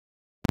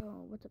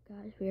What's up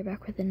guys, we are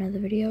back with another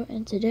video,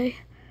 and today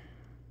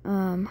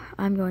I'm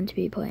going to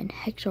be playing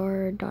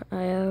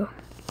Hexor.io.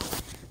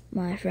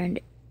 My friend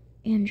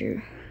Andrew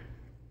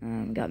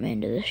got me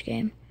into this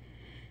game,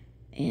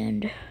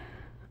 and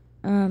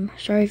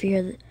sorry if you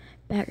hear the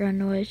background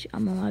noise.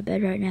 I'm on my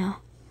bed right now,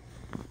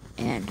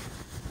 and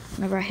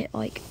whenever I hit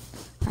like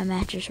my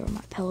mattress or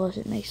my pillows,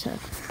 it makes a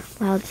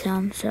loud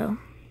sound. So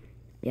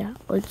yeah,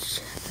 let's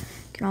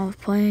get on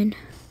with playing.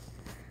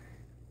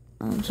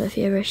 So if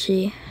you ever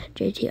see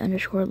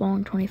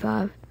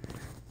JT_long25,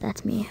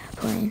 that's me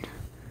playing.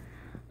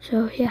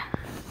 So yeah,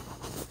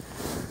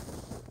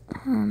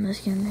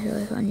 this game is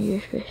really fun. You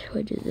just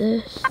basically do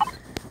this,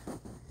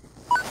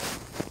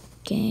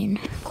 gain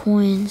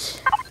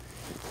coins,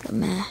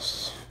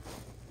 amass,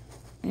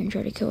 and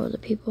try to kill other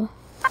people.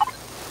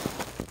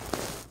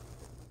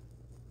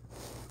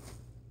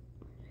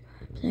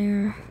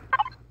 There,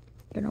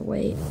 gonna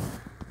wait.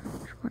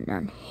 There's one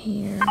down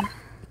here.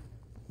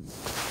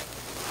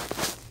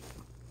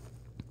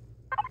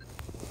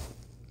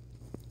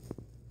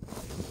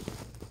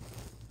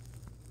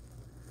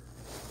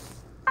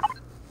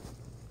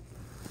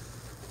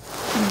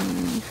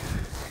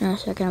 In a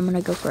second, I'm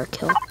gonna go for a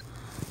kill.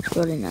 Just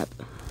building up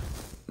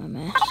my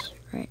mass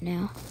right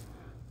now.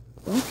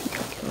 Both he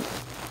got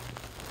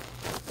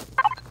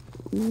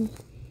killed. Ooh.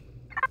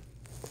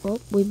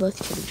 Well, we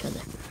both killed each other.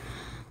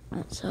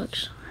 That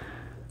sucks.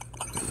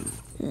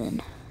 And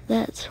then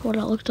that's what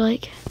it looked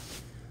like.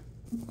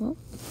 Well,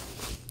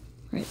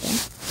 right there.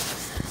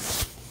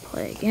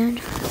 Play again.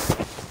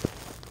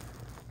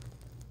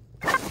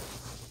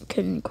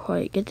 Couldn't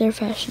quite get there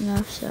fast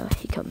enough, so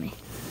he killed me.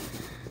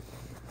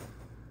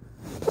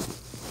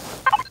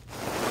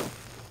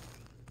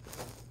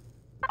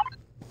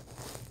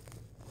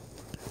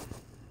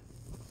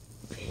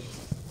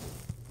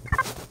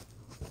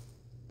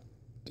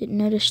 Didn't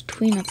notice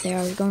Tween up there.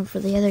 I was going for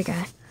the other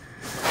guy.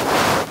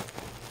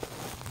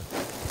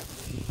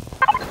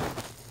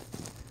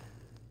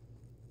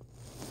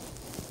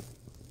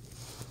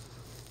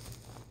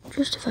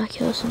 Just if I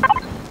kill somebody,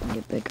 I can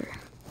get bigger.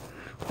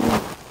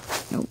 Ooh,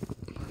 nope.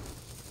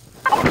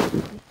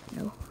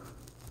 No.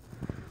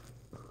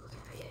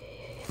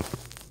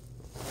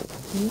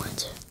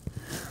 What?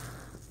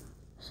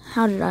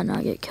 How did I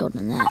not get killed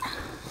in that?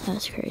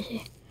 That's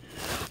crazy.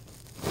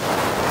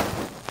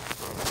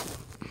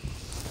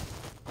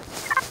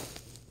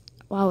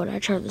 Why would I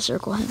try to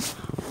circle him?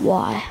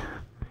 Why?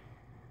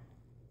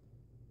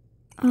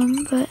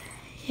 But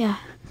yeah,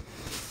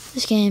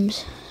 this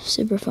game's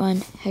super fun.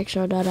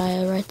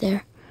 Hexor.io right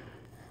there.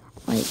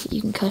 Like, you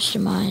can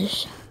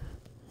customize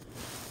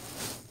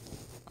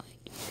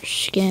like your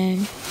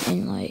skin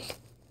and like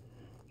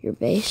your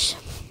base.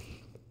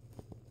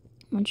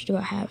 How much do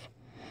I have?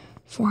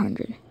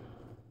 400.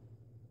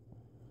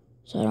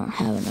 So I don't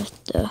have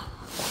enough to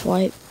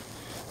quite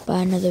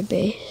buy another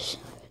base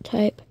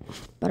type,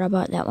 but I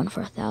bought that one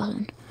for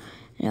 1,000,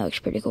 and it looks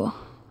pretty cool.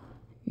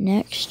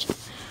 Next,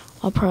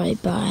 I'll probably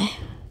buy,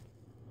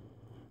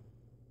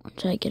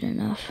 once I get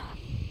enough,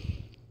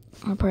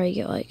 I'll probably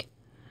get like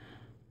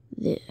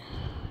the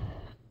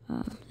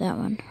that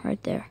one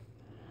right there,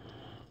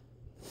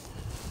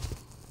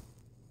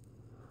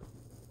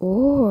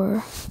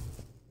 or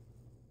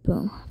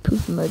boom, poop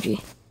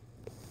emoji.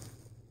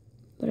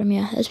 But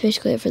yeah, that's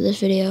basically it for this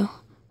video.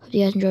 Hope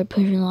you guys enjoyed.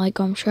 Pushing the like,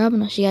 comment, subscribe,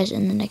 and I'll see you guys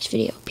in the next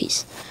video.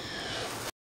 Peace.